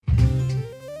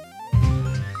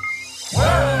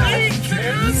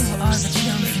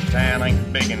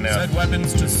bacon now. Set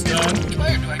weapons to stun. Which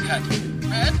wire do I cut?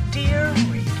 Red? Dear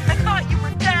reader, I thought you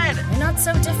were dead. We're not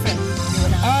so different, you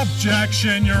and I.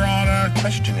 Objection, Your Honor.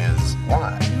 Question is,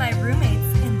 why? My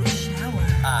roommate's in the shower.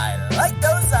 I like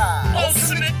those eyes.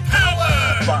 Ultimate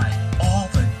power! By all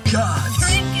the gods.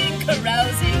 Drinking,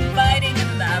 carousing, fighting,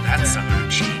 and laughter. That summer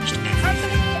changed everything.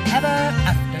 Happily ever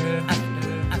after, after.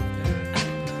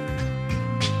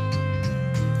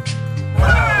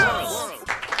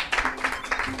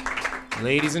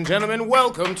 Ladies and gentlemen,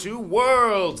 welcome to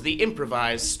Worlds, the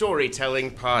improvised storytelling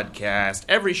podcast.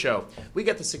 Every show, we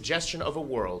get the suggestion of a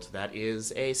world that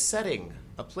is a setting,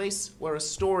 a place where a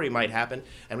story might happen,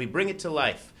 and we bring it to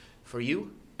life for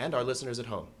you and our listeners at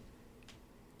home.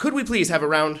 Could we please have a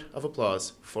round of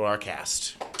applause for our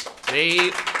cast?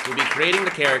 They will be creating the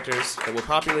characters that will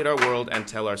populate our world and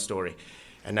tell our story.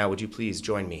 And now would you please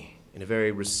join me in a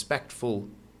very respectful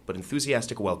but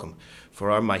enthusiastic welcome for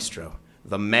our maestro,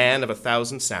 the man of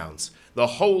 1,000 sounds, the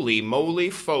holy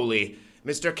moly foley,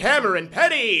 Mr. Cameron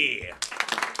Petty!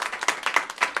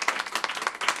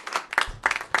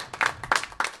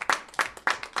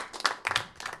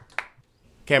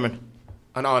 Cameron,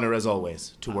 an honor as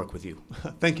always to work with you.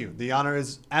 Thank you. The honor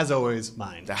is, as always,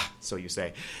 mine. So you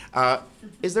say.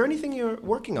 Is there anything you're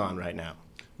working on right now?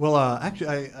 Well,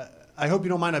 actually, I hope you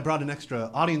don't mind. I brought an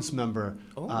extra audience member.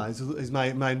 Oh. He's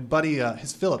my buddy,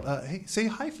 his Philip. Hey, say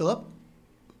hi, Philip.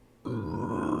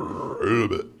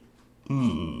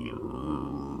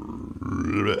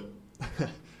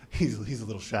 He's a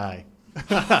little shy.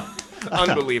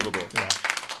 Unbelievable. Yeah.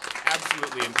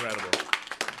 Absolutely incredible.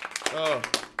 Oh,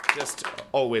 just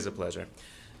always a pleasure.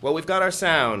 Well, we've got our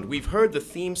sound. We've heard the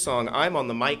theme song, I'm on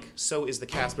the mic, so is the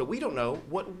cast, but we don't know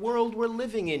what world we're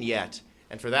living in yet.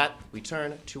 And for that, we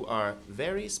turn to our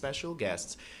very special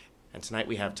guests. And tonight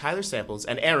we have Tyler Samples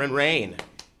and Aaron Rain.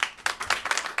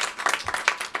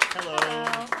 Hello.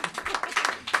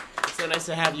 It's so nice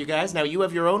to have you guys. Now, you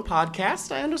have your own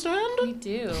podcast, I understand? We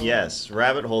do. Yes,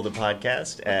 Rabbit Hole the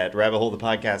Podcast at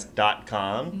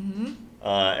rabbitholethepodcast.com. Mm-hmm.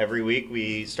 Every week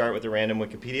we start with a random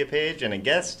Wikipedia page and a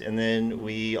guest, and then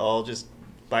we all just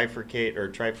bifurcate or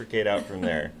trifurcate out from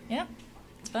there. Yeah,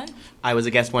 it's fun. I was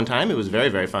a guest one time. It was very,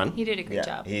 very fun. You did a great Yeah,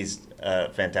 job. he's a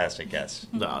fantastic guest.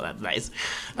 Oh, that's nice.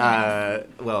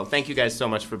 Well, thank you guys so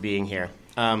much for being here.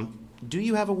 Do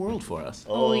you have a world for us?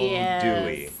 Oh, yes. Do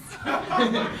we?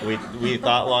 We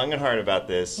thought long and hard about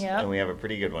this, Yep. and we have a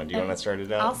pretty good one. Do you want to start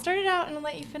it out? I'll start it out and I'll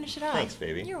let you finish it off. Thanks,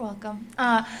 baby. You're welcome.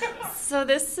 So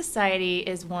this society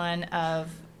is one of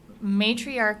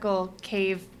matriarchal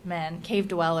cavemen, cave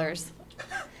dwellers,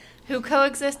 who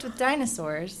coexist with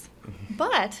dinosaurs,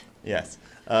 but... Yes.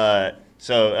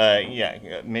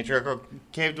 Matriarchal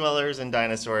cave dwellers and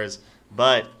dinosaurs,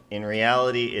 but in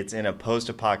reality, it's in a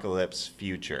post-apocalypse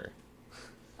future.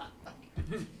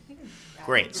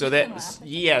 Great. So that,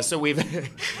 yeah. So we've,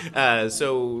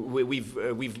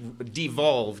 we've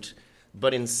devolved,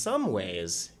 but in some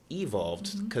ways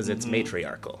evolved because it's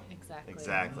matriarchal.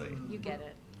 Exactly. You get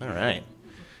it. All right.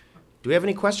 Do we have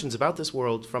any questions about this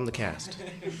world from the cast?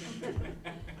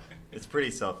 It's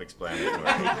pretty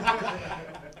self-explanatory.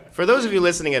 For those of you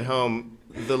listening at home,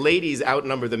 the ladies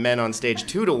outnumber the men on stage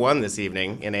 2-1 this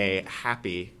evening in a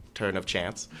happy turn of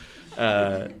chance.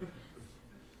 All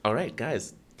right,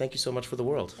 guys. Thank you so much for the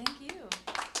world. Thank you.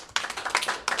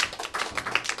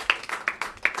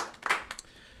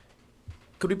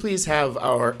 Could we please have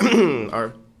our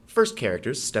our first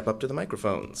characters step up to the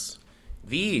microphones?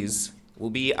 These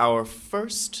will be our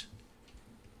first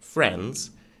friends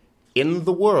in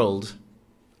the world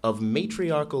of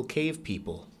matriarchal cave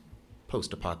people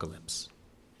post-apocalypse.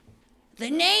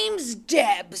 The name's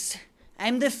Debs.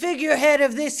 I'm the figurehead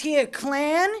of this here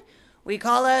clan. We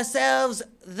call ourselves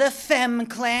the Femme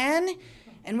Clan,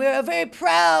 and we're a very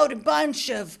proud bunch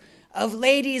of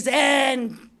ladies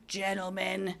and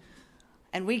gentlemen,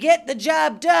 and we get the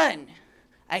job done.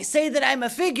 I say that I'm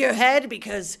a figurehead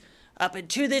because up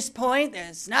until this point,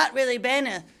 there's not really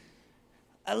been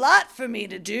a lot for me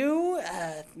to do.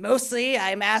 Mostly,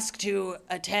 I'm asked to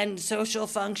attend social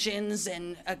functions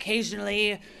and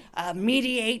occasionally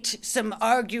mediate some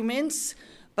arguments,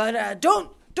 but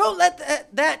don't let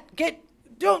that get.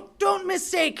 Don't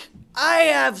mistake. I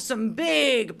have some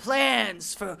big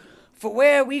plans for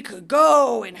where we could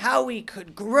go and how we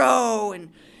could grow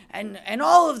and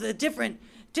all of the different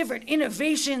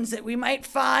innovations that we might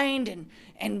find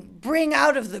and bring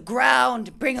out of the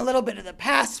ground, bring a little bit of the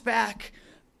past back,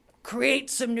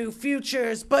 create some new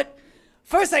futures. But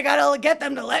first, I gotta get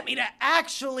them to let me to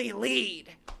actually lead.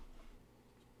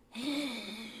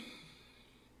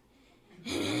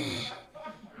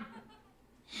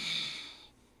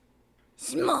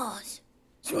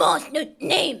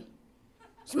 name.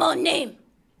 Small name.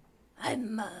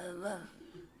 I'm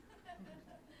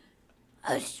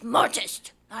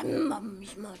smartest. I'm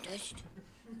smartest.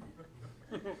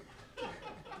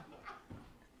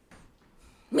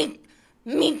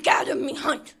 Me gather, me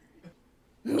hunt.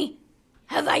 Me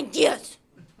have ideas.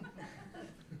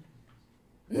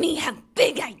 Me have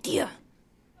big idea.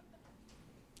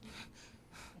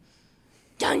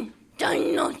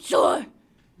 Dinosaur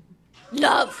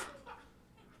love.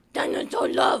 Dinosaur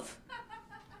love.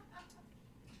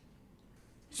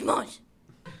 Smart.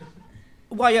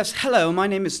 Why, yes, hello, my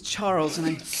name is Charles,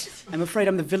 and I'm afraid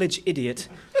I'm the village idiot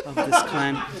of this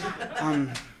clan.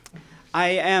 I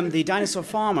am the dinosaur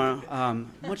farmer,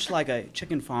 much like a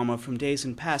chicken farmer from days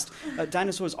in past.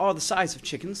 Dinosaurs are the size of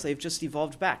chickens. They've just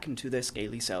evolved back into their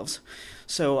scaly selves.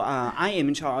 So I am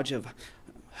in charge of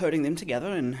herding them together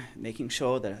and making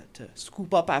sure that to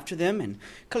scoop up after them and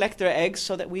collect their eggs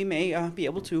so that we may be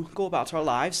able to go about our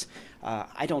lives.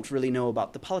 I don't really know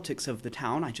about the politics of the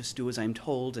town. I just do as I'm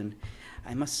told, and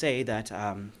I must say that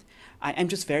I'm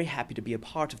just very happy to be a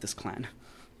part of this clan.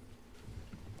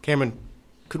 Cameron,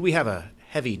 could we have a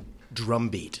heavy drum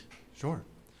beat? Sure.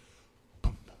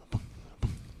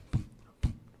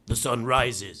 The sun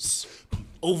rises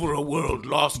over a world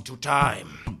lost to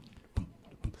time.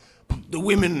 The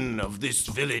women of this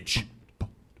village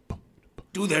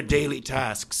do their daily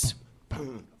tasks,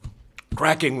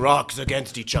 cracking rocks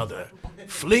against each other,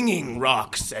 flinging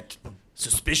rocks at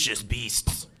suspicious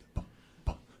beasts.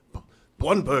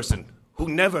 One person who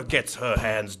never gets her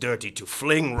hands dirty to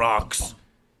fling rocks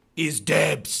is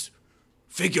Debs,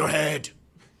 figurehead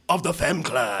of the Fem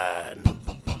Clan.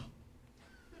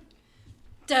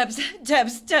 Debs.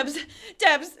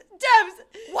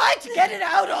 What? Get it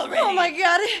out already. Oh my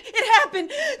God, it happened.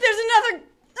 There's another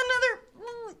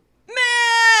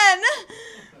man.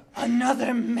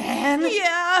 Another man?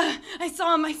 Yeah, I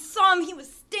saw him. He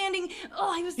was standing.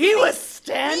 Oh, He was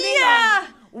standing? Yeah.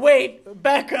 Wait,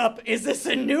 back up. Is this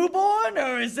a newborn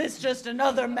or is this just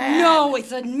another man? No,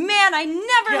 it's a man I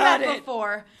never Got met it.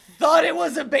 before. Thought it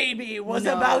was a baby. Was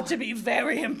No. about to be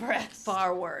very impressed.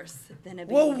 Far worse than a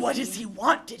baby. Well, what does he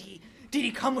want? Did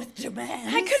he come with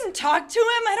demands? I couldn't talk to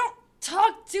him. I don't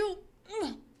talk to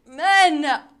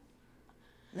men.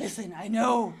 Listen, I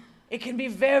know it can be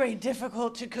very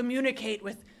difficult to communicate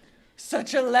with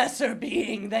such a lesser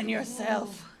being than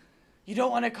yourself. You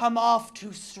don't want to come off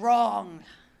too strong.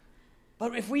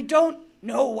 But if we don't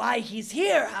know why he's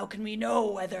here, how can we know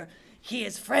whether he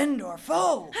is friend or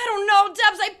foe? I don't know,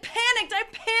 Debs. I panicked,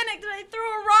 and I threw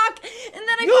a rock, and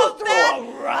then I You felt threw bad. a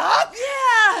rock?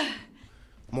 Yeah.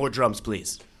 More drums,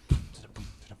 please.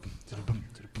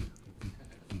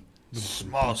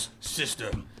 Small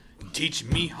sister, teach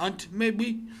me hunt,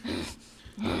 maybe?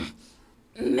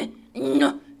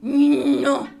 No.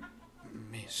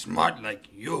 Me smart like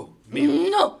you. Me,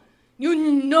 No. You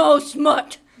know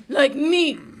smart. Like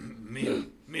me.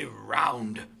 me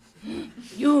round.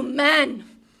 You man.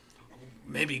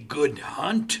 Maybe good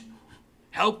hunt.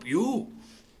 Help you.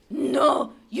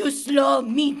 No. You slow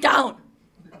me down.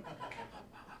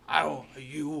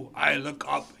 I look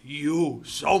up you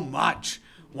so much.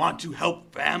 Want to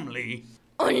help family.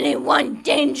 Only one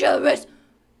dangerous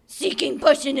seeking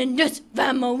person in this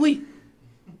family.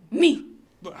 Me.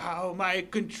 But how am I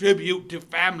contribute to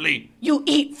family? You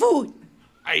eat food.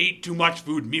 I eat too much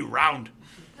food, me round.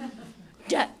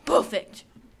 That perfect.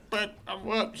 But I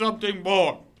want something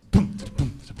more.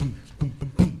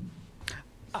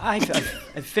 I've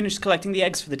finished collecting the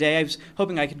eggs for the day. I was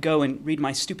hoping I could go and read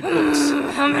my stupid books.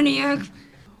 How many eggs?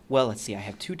 Well, let's see, I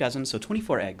have 2 dozen, so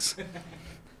 24 eggs.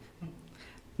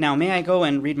 Now, may I go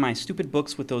and read my stupid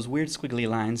books with those weird squiggly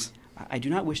lines? I do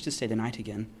not wish to stay the night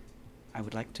again. I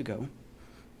would like to go.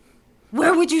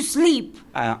 Where would you sleep?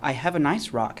 I have a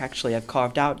nice rock, actually, I've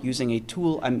carved out using a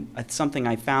tool. It's something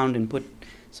I found and put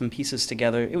some pieces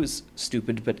together. It was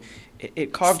stupid, but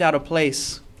it carved out a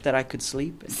place that I could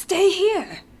sleep. Stay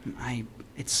here.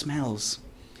 It smells.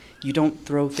 You don't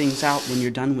throw things out when you're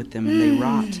done with them and they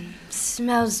rot.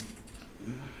 Smells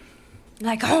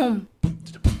like home.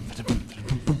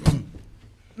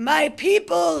 My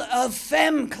people of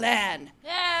Fem Clan,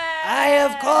 I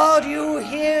have called you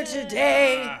here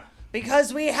today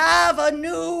because we have a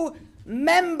new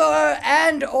member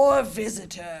and or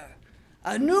visitor.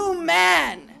 A new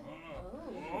man.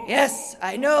 Yes,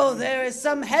 I know there is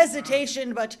some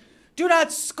hesitation, but do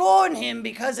not scorn him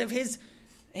because of his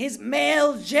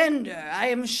male gender. I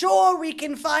am sure we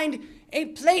can find a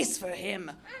place for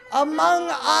him among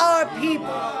our people.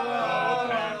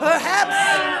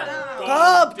 Perhaps...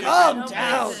 Calm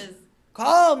down.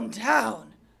 Calm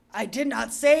down. I did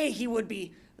not say he would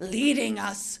be leading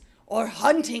us, or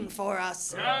hunting for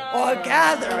us, or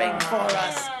gathering for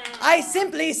us. I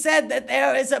simply said that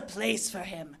there is a place for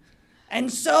him. And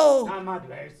so,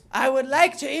 I would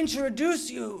like to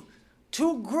introduce you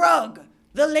to Grug,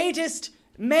 the latest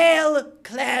male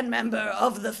clan member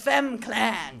of the Fem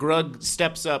clan. Grug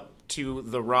steps up to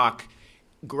the rock.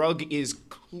 Grug is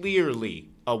clearly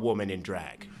a woman in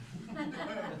drag.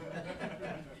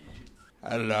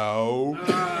 Hello.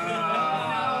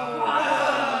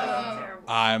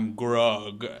 I'm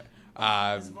Grug.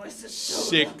 I'm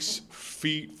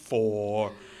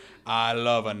 6'4". I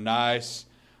love a nice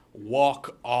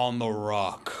walk on the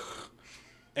rock.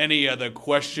 Any other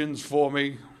questions for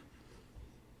me?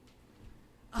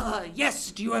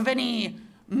 Yes, do you have any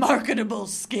marketable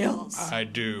skills? I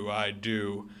do.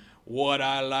 What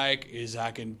I like is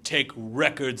I can take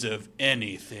records of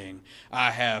anything. I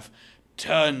have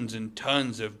tons and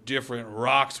tons of different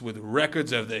rocks with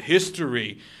records of the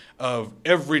history of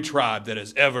every tribe that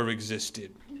has ever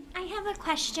existed. I have a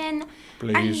question.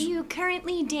 Please. Are you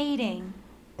currently dating?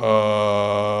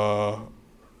 No,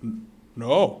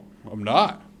 I'm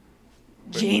not.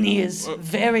 Janie is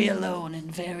very alone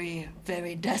and very,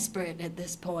 very desperate at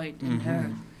this point in her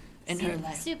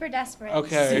life. Super desperate.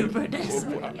 Okay. Super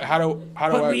desperate. How do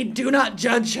But I? we do not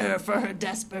judge her for her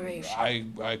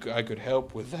desperation. I could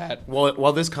help with that.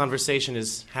 While this conversation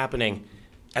is happening,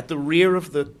 at the rear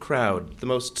of the crowd, the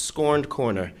most scorned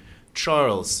corner,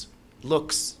 Charles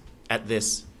looks at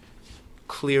this,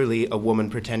 clearly a woman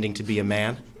pretending to be a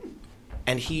man,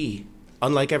 and he,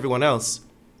 unlike everyone else,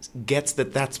 gets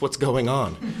that that's what's going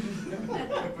on.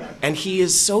 And he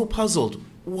is so puzzled.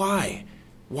 Why?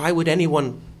 Why would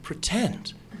anyone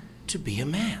pretend to be a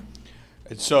man?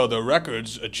 And so the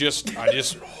records are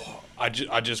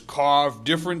I just carve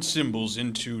different symbols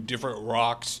into different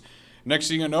rocks. Next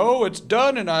thing you know, it's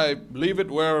done, and I leave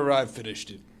it wherever I finished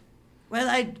it. Well,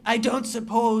 I don't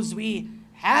suppose we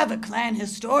have a clan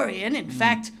historian. In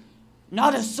fact,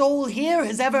 not a soul here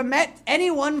has ever met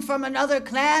anyone from another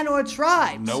clan or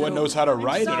tribe. No one knows how to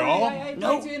write at all. I'd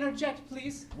No. like to interject,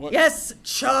 please. What? Yes,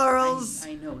 Charles,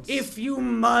 I know. if you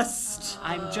must.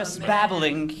 I'm just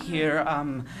babbling here,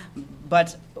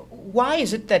 but why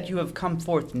is it that you have come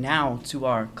forth now to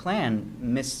our clan,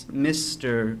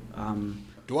 Mr.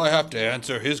 Do I have to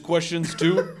answer his questions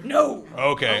too? No.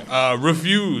 Okay,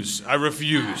 refuse. I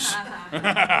refuse.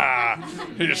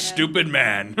 You stupid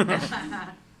man.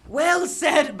 Well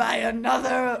said by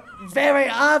another very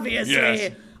obviously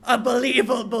Yes. a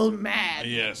believable man.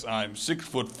 Yes, I'm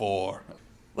 6'4".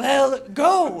 Well,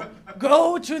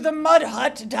 go to the mud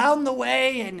hut down the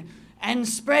way and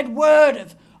spread word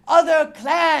of other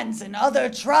clans and other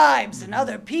tribes and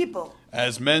other people.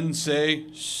 As men say,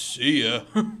 see ya.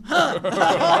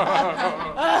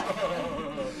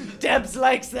 Debs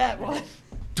likes that one.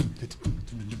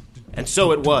 And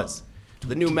so it was.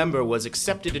 The new member was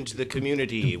accepted into the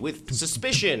community with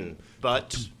suspicion,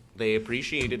 but they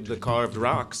appreciated the carved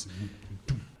rocks.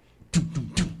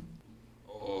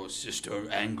 Oh, sister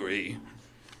angry.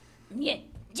 Yeah,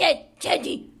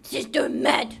 Teddy, sister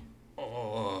mad.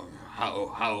 Oh,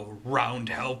 how round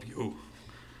help you?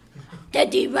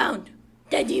 Daddy round,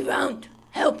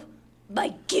 help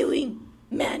by killing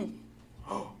man.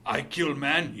 Oh, I kill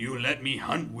man, you let me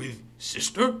hunt with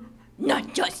sister?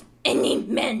 Not just any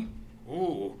man.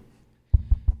 Oh.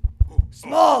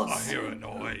 Smalls. I hear a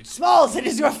noise. Smalls, it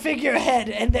is your figurehead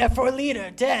and therefore leader,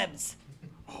 Debs.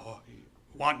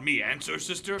 Want me answer,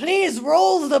 sister? Please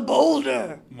roll the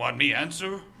boulder. Want me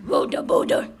answer? Roll the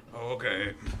boulder.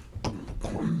 Okay.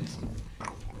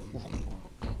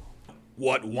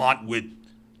 What want with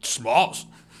Smalls?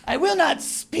 I will not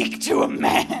speak to a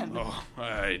man. Oh,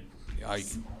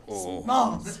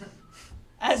 Smalls,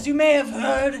 as you may have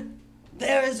heard,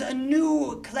 there is a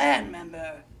new clan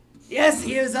member. Yes,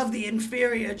 he is of the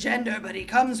inferior gender, but he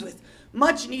comes with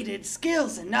much needed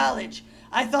skills and knowledge.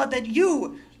 I thought that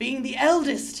you, being the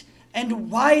eldest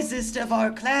and wisest of our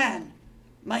clan,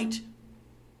 might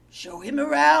show him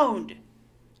around.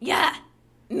 Yeah,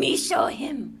 me show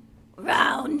him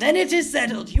round. Then it is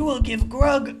settled. You will give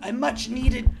Grug a much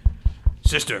needed...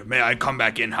 Sister, may I come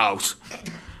back in house?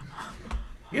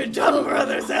 Your dumb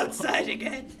brother's outside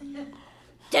again.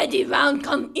 Daddy round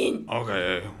come in.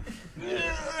 Okay.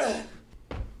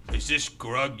 Is this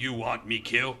Grug you want me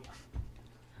kill?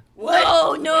 What?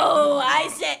 Oh no, I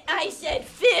said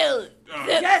fill.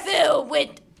 Yes. Fill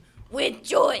with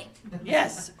joy.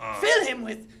 Yes, fill him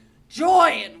with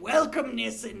joy and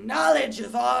welcomeness and knowledge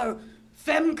of our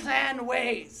Fem clan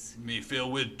ways. Me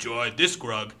fill with joy. This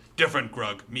Grug, different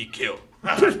Grug, me kill.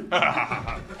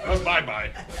 Bye-bye.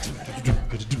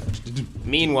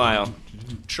 Meanwhile,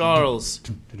 Charles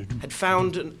had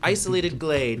found an isolated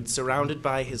glade surrounded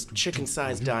by his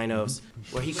chicken-sized dinos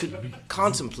where he could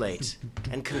contemplate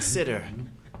and consider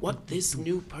what this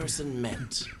new person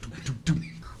meant.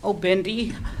 Oh,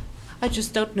 Bendy, I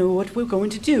just don't know what we're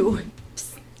going to do.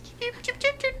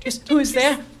 Who is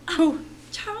there? Who?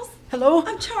 Charles? Hello?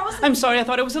 I'm Charles. I'm sorry, I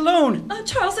thought I was alone.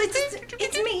 Charles,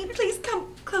 it's me. Please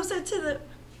come closer to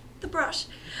the brush.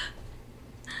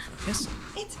 Yes?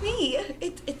 It's me.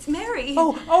 It's Mary.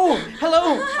 Oh,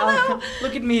 hello. Hello.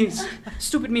 Look at me.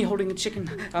 Stupid me holding a chicken.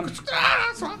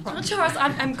 Charles,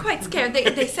 I'm quite scared.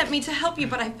 They sent me to help you,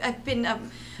 but I've been,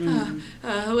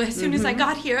 as soon as I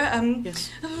got here, Yes.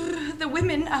 The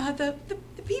women, the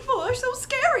people are so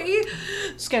scary.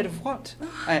 Scared of what?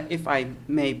 If I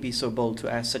may be so bold to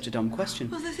ask such a dumb question.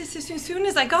 Well, as soon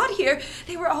as I got here,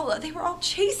 they were all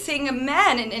chasing a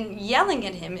man and yelling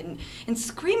at him and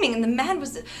screaming, and the man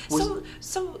was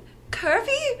so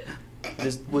curvy.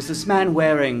 Was this man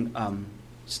wearing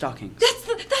stockings?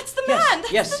 That's the man.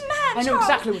 Yes, That's the man. I know Charles.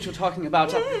 exactly what you're talking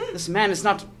about. This man is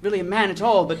not really a man at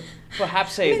all, but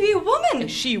perhaps Maybe a woman. a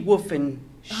she-wolf in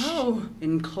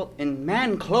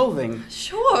man clothing.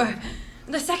 Sure.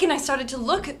 The second I started to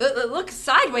look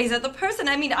sideways at the person,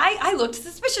 I looked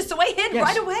suspicious, so I hid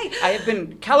right away. I have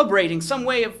been calibrating some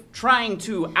way of trying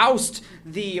to oust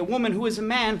the woman who is a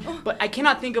man, but I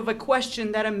cannot think of a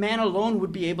question that a man alone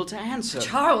would be able to answer.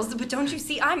 Charles, but don't you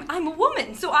see, I'm a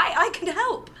woman, so I could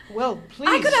help. Well, please.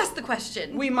 I could ask the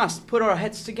question. We must put our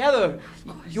heads together.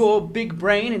 Your big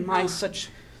brain and my such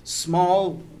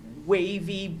small,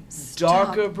 wavy,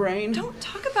 darker brain. Don't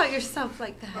talk about yourself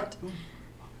like that.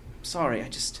 Sorry, I'm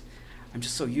just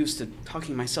so used to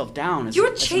talking myself down as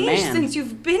You're as a changed man. since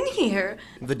you've been here.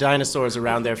 The dinosaurs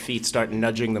around their feet start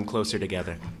nudging them closer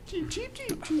together.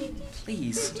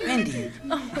 Please, Andy.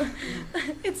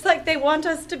 It's like they want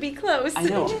us to be close. I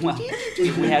know. Well,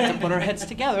 we have to put our heads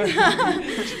together.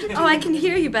 Oh, I can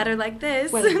hear you better like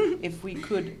this. Well, if we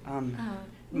could,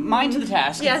 mind to the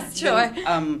task. Yes, sure.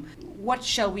 Then, what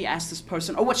shall we ask this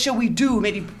person, or what shall we do?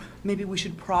 Maybe we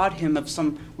should prod him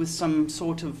with some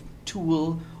sort of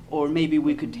tool, or maybe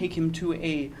we could take him to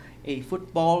a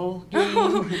football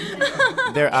game.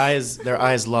 Their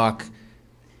eyes lock,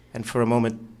 and for a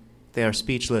moment they are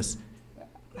speechless.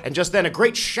 And just then a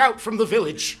great shout from the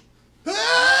village.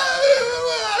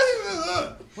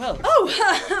 Well,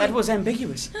 that was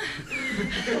ambiguous.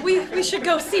 We should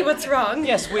go see what's wrong.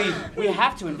 Yes, we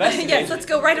have to investigate. Yes, let's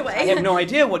go right away. I have no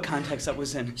idea what context that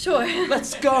was in. Sure.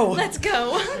 Let's go. Let's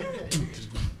go.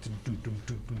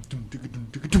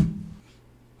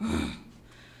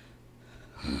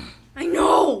 I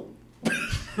know.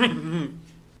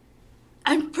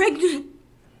 I'm pregnant.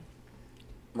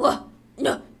 What?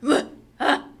 No. What?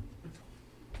 Huh?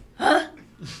 Huh?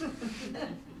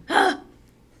 Huh?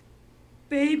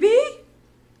 Baby?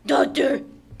 Daughter,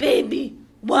 baby,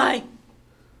 why?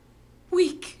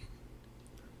 Weak.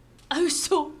 I'm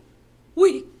so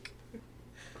weak.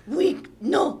 Weak?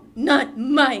 No, not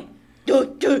my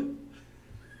daughter.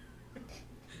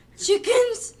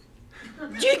 Chickens?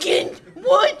 Chicken?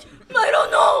 What? I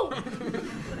don't know.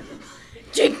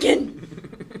 Chicken.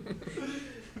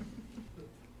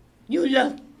 You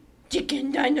love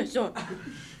chicken dinosaur.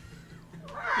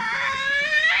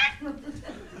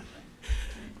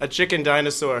 A chicken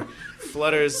dinosaur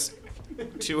flutters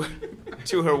to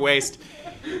her waist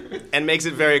and makes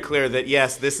it very clear that,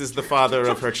 yes, this is the father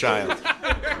of her child.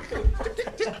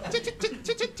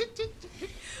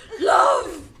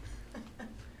 Love.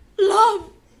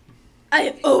 Love.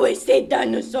 I always say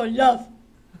dinosaur love.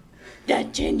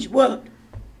 That change world.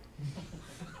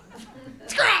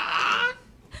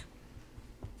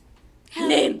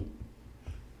 Name.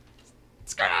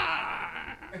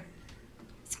 Scrap.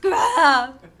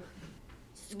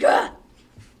 Scrap.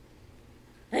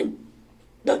 And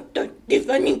Dr.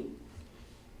 Tiffany,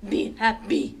 be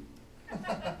happy.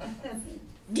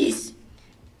 This,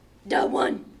 the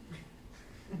one,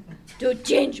 to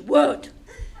change world.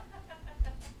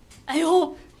 I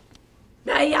hope.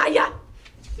 Yeah.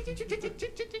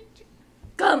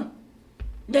 Come,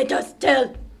 let us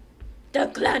tell the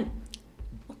clan.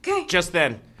 Okay. Just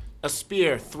then, a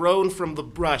spear thrown from the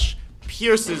brush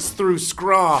pierces through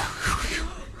Scraw.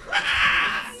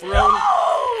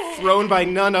 Thrown by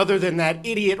none other than that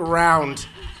idiot Round.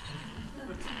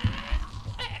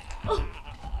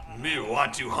 Me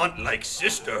want to hunt like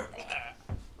sister.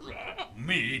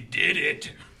 Me did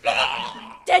it.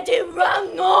 Daddy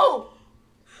wrong, no.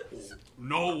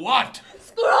 No what?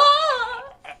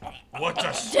 Scraw.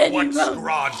 What's Daddy what's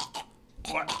wrong. Scrod?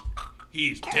 What?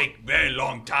 He's take very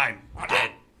long time.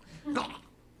 Dead.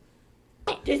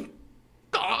 This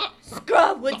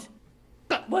Scraw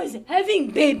was is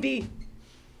having baby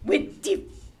with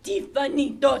Tiffany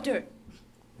daughter.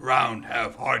 Round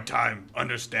have hard time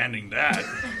understanding that.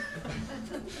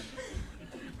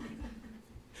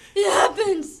 It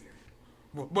happens.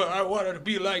 But I wanted to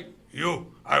be like you.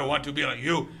 I want to be like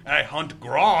you. I hunt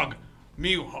grog.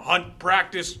 Me hunt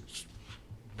practice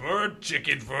bird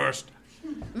chicken first.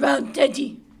 Round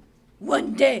Teddy,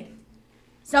 one day,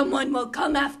 someone will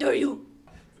come after you.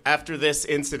 After this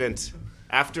incident,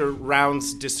 after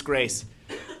Round's disgrace,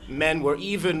 men were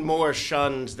even more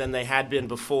shunned than they had been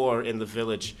before in the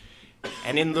village.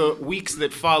 And in the weeks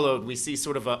that followed, we see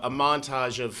sort of a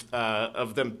montage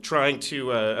of them trying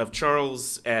to, of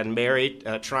Charles and Mary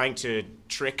trying to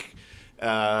trick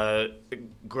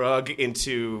Grug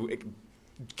into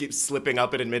slipping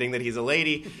up and admitting that he's a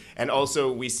lady. And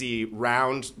also we see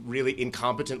Round really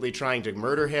incompetently trying to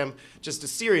murder him. Just a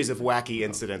series of wacky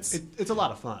incidents. It's a lot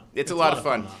of fun. It's a lot of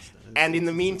fun. And in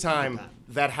the meantime,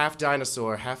 that half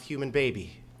dinosaur, half human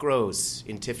baby grows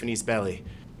in Tiffany's belly.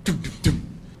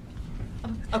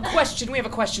 A question. We have a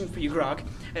question for you, Grog.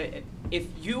 If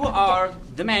you are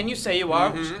the man you say you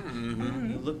are,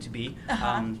 you look to be,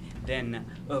 then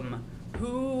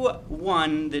who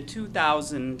won the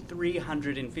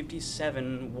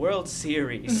 2,357 World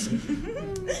Series?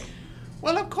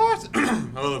 Well, of course.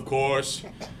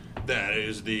 That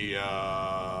is the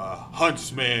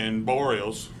Huntsman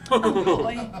Boreals. Oh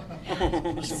boy.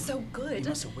 He's so good.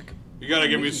 You gotta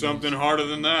give me something harder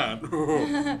than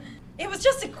that. It was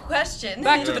just a question.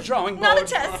 Back to the drawing board. Not a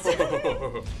test.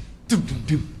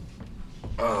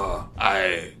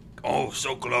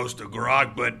 So close to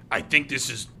Grog, but I think this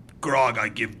is Grog I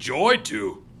give joy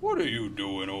to. What are you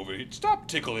doing over here? Stop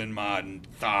tickling my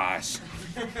thighs.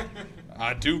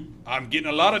 I'm getting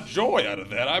a lot of joy out of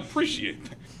that. I appreciate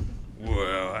it.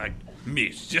 Well,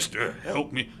 me sister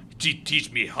help me.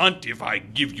 Teach me hunt if I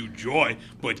give you joy,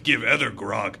 but give other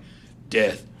Grog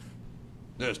death.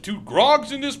 There's 2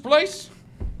 Grogs in this place?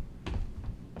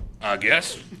 I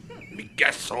guess. Me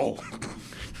guess so.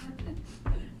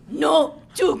 No,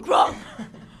 2 Grog.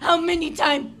 How many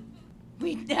times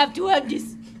we have to have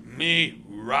this? Me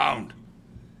Round.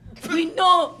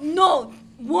 No,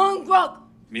 1 Grog.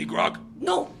 Me Grog?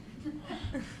 No.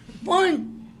 1.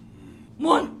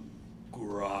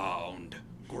 Ground.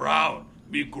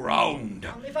 Me ground.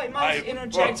 If I might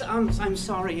interject, I'm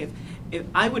sorry. If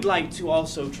I would like to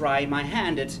also try my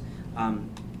hand at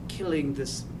killing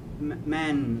this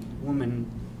woman,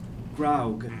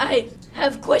 Grog. I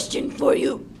have question for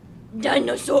you.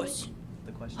 Dinosaurs.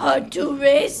 The question? Hard to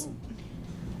raise?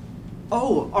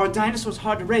 Oh, are dinosaurs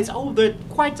hard to raise? Oh, they're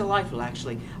quite delightful,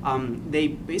 actually. They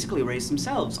basically raise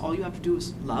themselves. All you have to do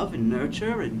is love and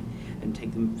nurture and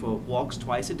take them for walks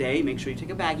twice a day. Make sure you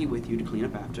take a baggie with you to clean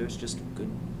up after. It's just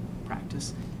good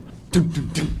practice.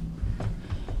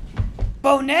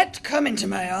 Bonette, come into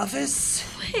my office.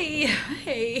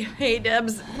 Hey,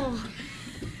 Debs. Oh.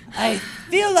 I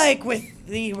feel like with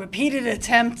the repeated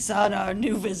attempts on our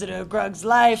new visitor, Grug's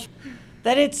life,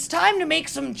 that it's time to make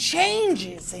some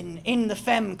changes in the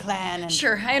Femme clan. And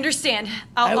Sure, I understand.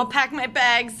 I'll pack my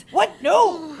bags. What?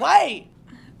 No, why?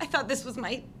 I thought this was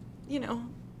my.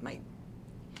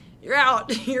 You're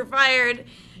out. You're fired.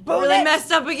 You really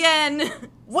messed up again.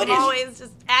 I'm always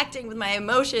just acting with my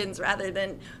emotions rather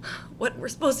than what we're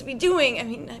supposed to be doing. I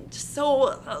mean, I'm just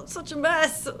such a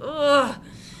mess. Ugh.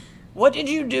 What did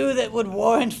you do that would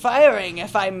warrant firing,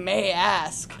 if I may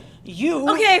ask?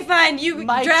 Okay, fine. You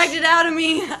dragged it out of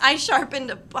me. I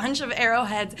sharpened a bunch of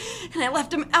arrowheads, and I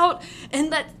left them out,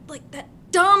 and that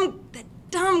dumb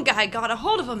guy got a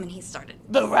hold of him, and he started...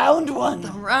 The round one,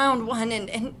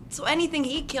 and so anything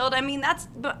he killed, I mean, that's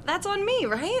on me,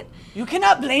 right? You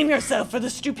cannot blame yourself for the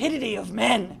stupidity of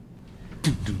men.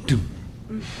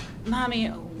 Mommy,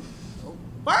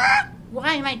 why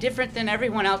am I different than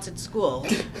everyone else at school?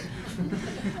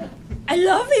 I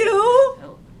love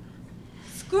you,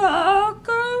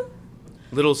 Scrocker.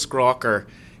 Little Scrocker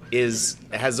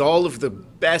has all of the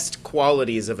best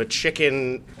qualities of a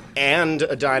chicken and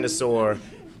a dinosaur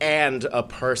and a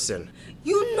person.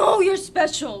 You know you're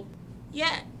special.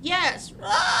 Yes.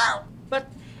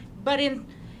 But in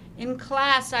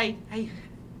class,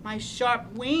 my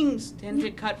sharp wings tend to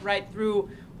cut right through,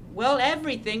 well,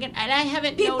 everything, and I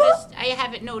haven't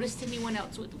noticed anyone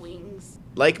else with wings.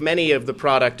 Like many of the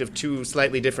product of 2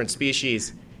 slightly different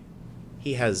species,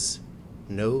 he has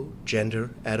no gender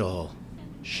at all.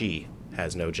 She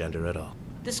has no gender at all.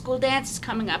 The school dance is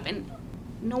coming up, and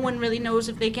no one really knows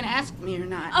if they can ask me or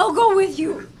not. I'll go with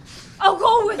you.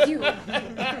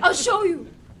 I'll show you.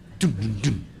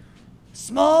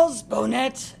 Smalls,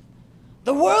 Bonette,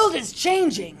 the world is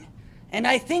changing, And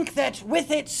I think that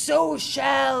with it, so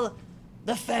shall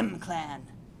the Fem Clan.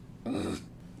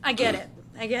 I get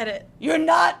it. You're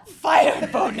not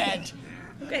fired, Bonette.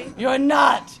 Okay. You're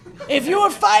not. If you were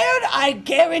fired, I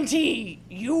guarantee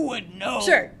you would know.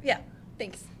 Sure, yeah.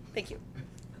 Thanks. Thank you.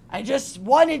 I just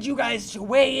wanted you guys to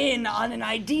weigh in on an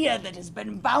idea that has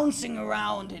been bouncing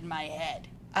around in my head.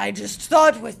 I just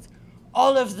thought with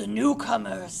all of the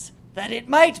newcomers that it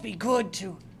might be good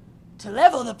to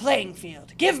level the playing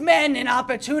field. Give men an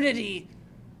opportunity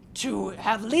to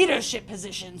have leadership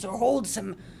positions or hold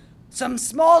some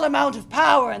small amount of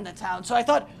power in the town. So I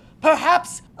thought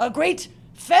perhaps a great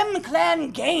Fem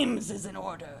Clan Games is in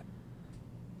order.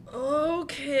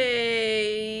 Okay.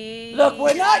 Look,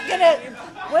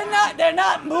 they're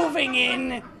not moving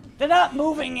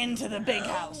into the big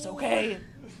house, okay?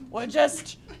 We're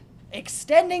just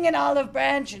extending an olive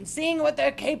branch and seeing what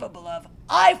they're capable of.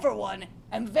 I, for one,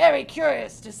 am very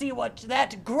curious to see what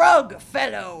that Grug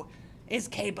fellow is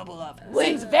capable of.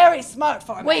 Seems very smart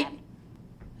for a man.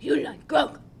 You like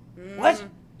grog? What?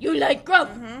 You like grog?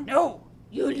 No.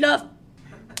 You love...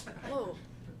 Oh.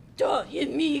 Don't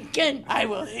hit me again. I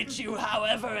will hit you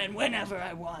however and whenever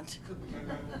I want.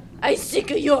 I'm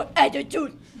sick of your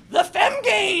attitude. The Fem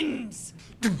Games!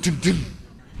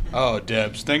 Oh,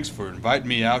 Debs, thanks for inviting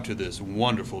me out to this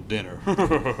wonderful dinner.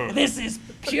 This is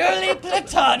purely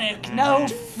platonic. No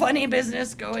funny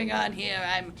business going on here.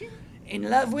 I'm in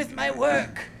love with my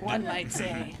work, one might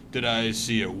say. Did I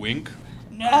see a wink?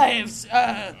 Knives.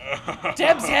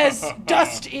 Debs has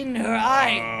dust in her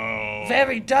eye.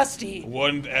 Very dusty.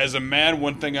 As a man,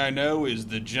 one thing I know is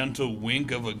the gentle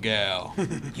wink of a gal.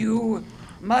 You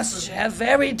must have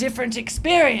very different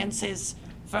experiences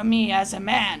from me as a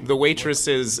man. The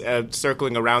waitresses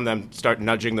circling around them start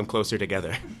nudging them closer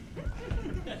together.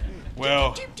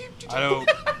 Well, I don't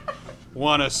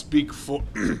want to speak for...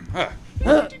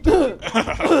 Whoa.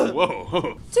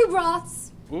 2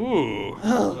 broths. Ooh.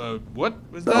 What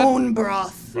was that? Bone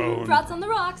broth. Bone. Broths on the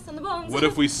rocks and the bones. What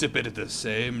if we sip it at the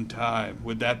same time?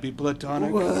 Would that be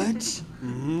platonic? What?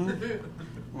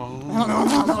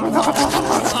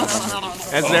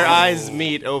 As their eyes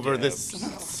meet over this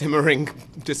simmering,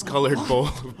 discolored bowl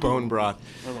of bone broth,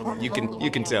 you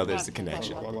can tell there's a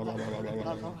connection.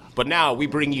 But now we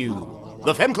bring you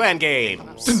the Fem Clan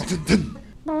Games.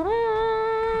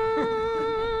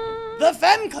 The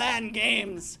Fem Clan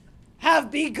Games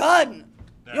have begun.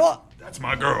 That's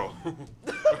my girl.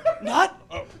 Not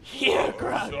here,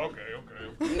 Grug. Okay.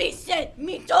 Me said,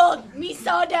 me told, me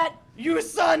saw that. You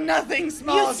saw nothing,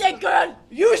 Smalls. You said, girl.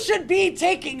 You should be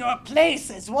taking your place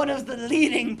as one of the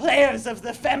leading players of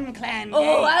the Fem Clan Games.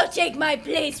 Oh, I'll take my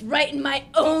place right in my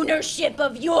ownership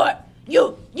of your...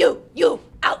 You,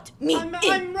 out, me,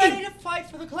 I'm ready to fight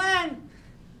for the clan.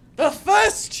 The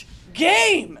first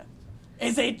game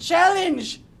is a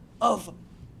challenge of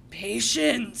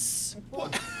patience.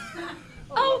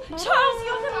 Oh, Charles,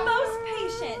 you're the most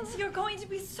patient. You're going to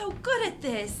be so good at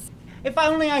this. If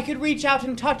only I could reach out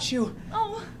and touch you.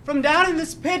 Oh. From down in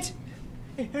this pit,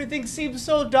 everything seems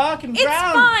so dark and It's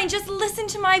brown. fine. Just listen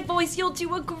to my voice. You'll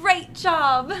do a great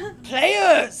job.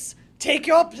 Players, take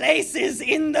your places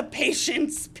in the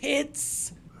patience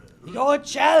pits. Your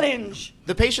challenge.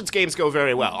 The patience games go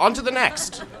very well. On to the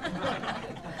next.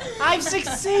 I've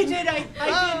succeeded. I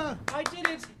did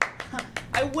it.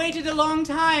 I waited a long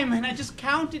time, and I just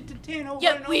counted to 10 over and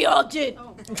Yep, over. we all did.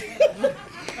 Oh.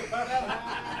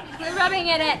 We're rubbing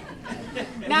in it.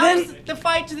 Now it's the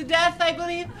fight to the death, I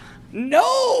believe.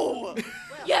 No!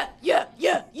 Yeah.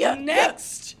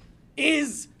 Next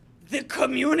is the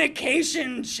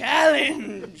communication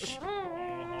challenge.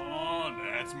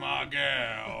 That's my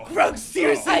gal. Grug,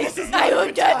 seriously, this is I not heard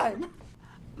your that. time.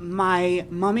 My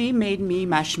mummy made me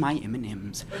mash my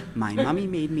M&Ms. My mummy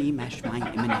made me mash my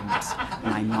M&Ms.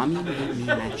 My mummy made me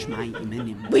mash my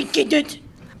M&Ms. We did it.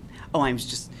 Oh, I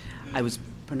was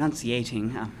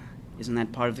pronunciating. Isn't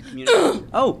that part of the community?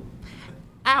 Oh.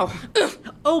 Ow.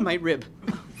 Oh, my rib.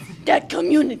 That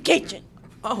communication.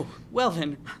 Oh, well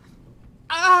then.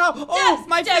 Ow! Oh,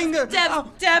 my finger!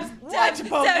 Debs,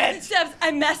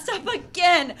 I messed up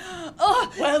again.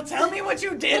 Oh. Well, tell me what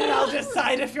you did and I'll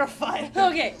decide if you're fired.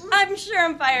 Okay, I'm sure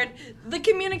I'm fired. The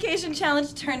communication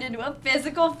challenge turned into a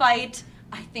physical fight.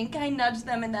 I think I nudged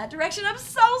them in that direction. I'm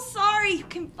so sorry. You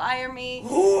can fire me.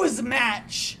 Whose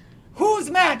match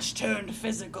turned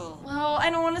physical? Well, I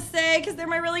don't want to say because they're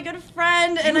my really good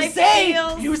friend, and You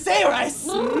feel... say, or I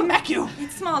smack you.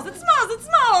 It smells.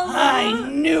 I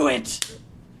knew it.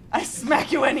 I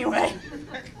smack you anyway.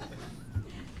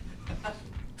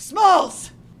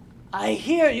 Smalls, I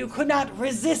hear you could not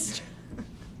resist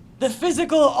the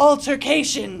physical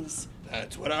altercations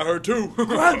That's what I heard too.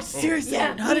 Grog, seriously,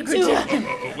 not a good time.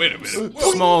 Wait a minute.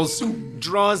 Smalls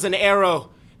draws an arrow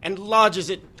and lodges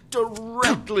it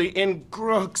directly in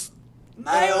Grog's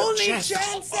My only chest.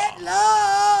 chance at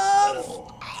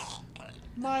love!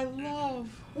 My love.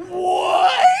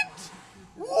 What?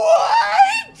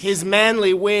 What? His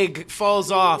manly wig falls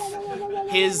off.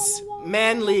 His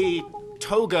manly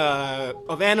toga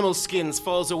of animal skins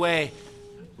falls away,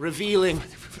 revealing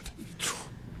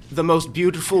the most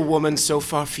beautiful woman so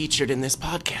far featured in this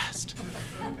podcast.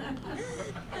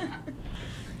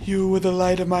 You were the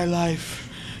light of my life.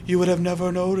 You would have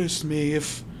never noticed me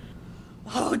if...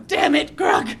 Oh, damn it,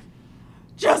 Grog!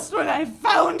 Just when I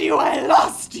found you, I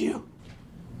lost you!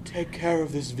 Take care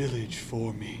of this village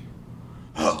for me.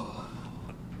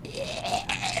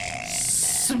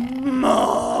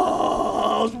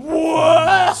 Smalls!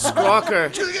 What?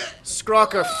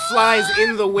 Scrocker flies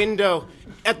in the window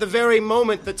at the very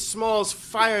moment that Smalls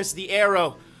fires the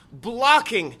arrow,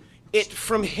 blocking it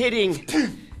from hitting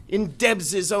in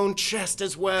Debs' own chest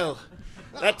as well.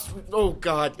 Oh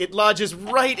God, it lodges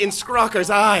right in Scrocker's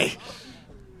eye.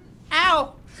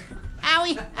 Ow!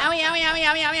 Owie! Owie, owie, owie,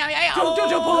 owie, owie, owie! Don't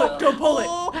pull it! Don't pull it!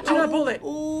 Do not pull it!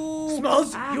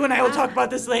 Smalls, you and I will talk about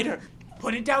this later.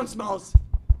 Put it down, Smalls.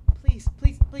 Please,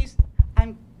 please, please.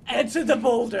 Answer the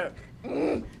boulder.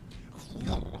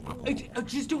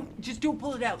 Just don't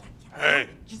pull it out. Hey,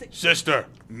 sister,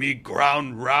 me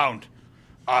ground round.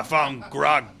 I found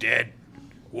Grog dead.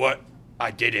 What?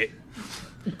 I did it.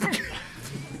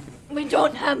 We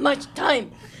don't have much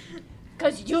time.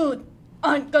 'Cause you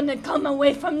aren't gonna come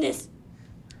away from this.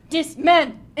 This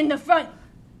man in the front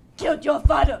killed your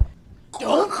father.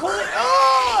 Don't pull it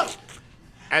off!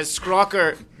 As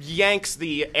Scrocker yanks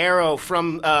the arrow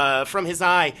from his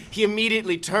eye, he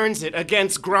immediately turns it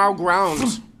against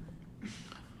Ground.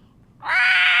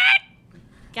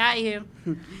 Got you.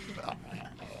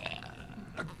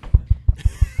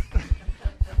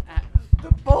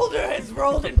 The boulder has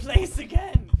rolled in place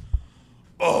again.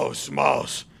 Oh,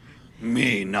 Smalls,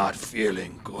 me not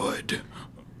feeling good.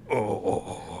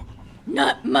 Oh.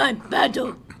 Not my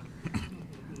battle.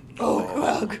 Oh,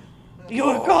 Grog, you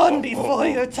were gone before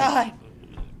your time.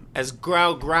 As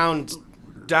Ground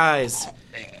dies,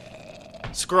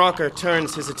 Scrocker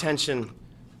turns his attention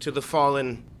to the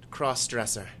fallen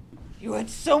cross-dresser. You had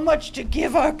so much to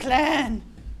give our clan.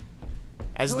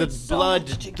 As You the had so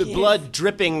much to give. blood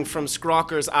dripping from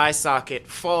Scrocker's eye socket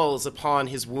falls upon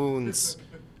his wounds,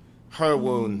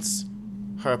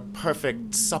 her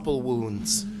perfect, supple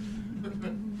wounds.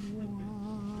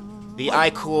 The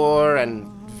ichor and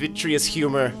vitreous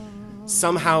humor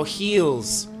somehow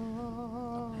heals.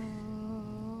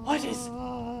 What is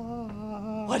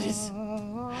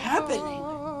happening?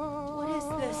 What is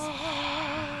this?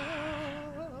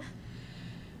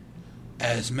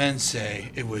 As men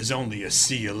say, it was only a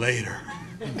see you later.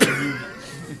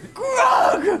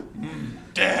 Grog!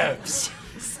 Debs!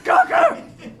 Scrocker!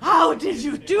 How did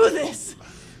you do this?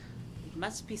 It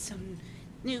must be some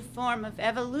new form of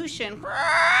evolution.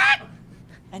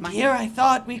 And here I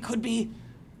thought we could be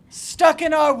stuck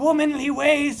in our womanly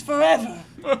ways forever.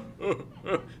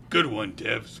 Good one,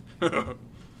 Debs.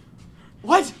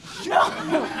 What? No!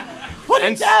 Put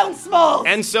it down, Smalls!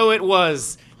 And so it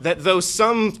was that though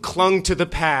some clung to the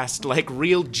past like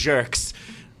real jerks,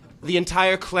 the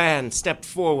entire clan stepped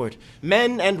forward,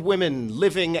 men and women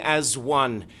living as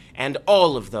one, and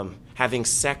all of them having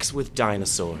sex with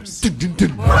dinosaurs.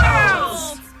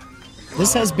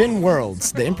 This has been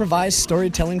Worlds, the improvised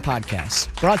storytelling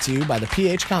podcast, brought to you by the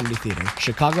PH Comedy Theater,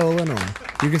 Chicago, Illinois.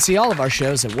 You can see all of our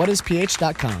shows at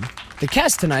whatisph.com. The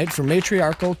cast tonight for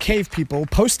Matriarchal Cave People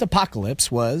Post-Apocalypse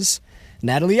was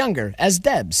Natalie Younger as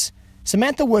Debs,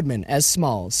 Samantha Woodman as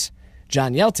Smalls,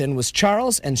 John Yelton was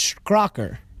Charles and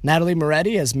Scrocker, Natalie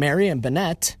Moretti as Mary and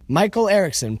Bennett, Michael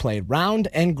Erickson played Round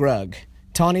and Grug,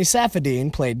 Tawny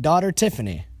Safadine played daughter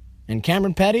Tiffany, and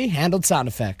Cameron Petty handled sound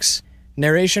effects.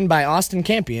 Narration by Austin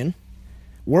Campion.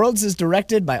 Worlds is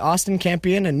directed by Austin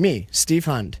Campion and me, Steve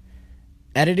Hund.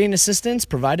 Editing assistance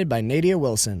provided by Nadia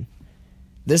Wilson.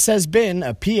 This has been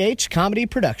a PH Comedy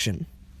production.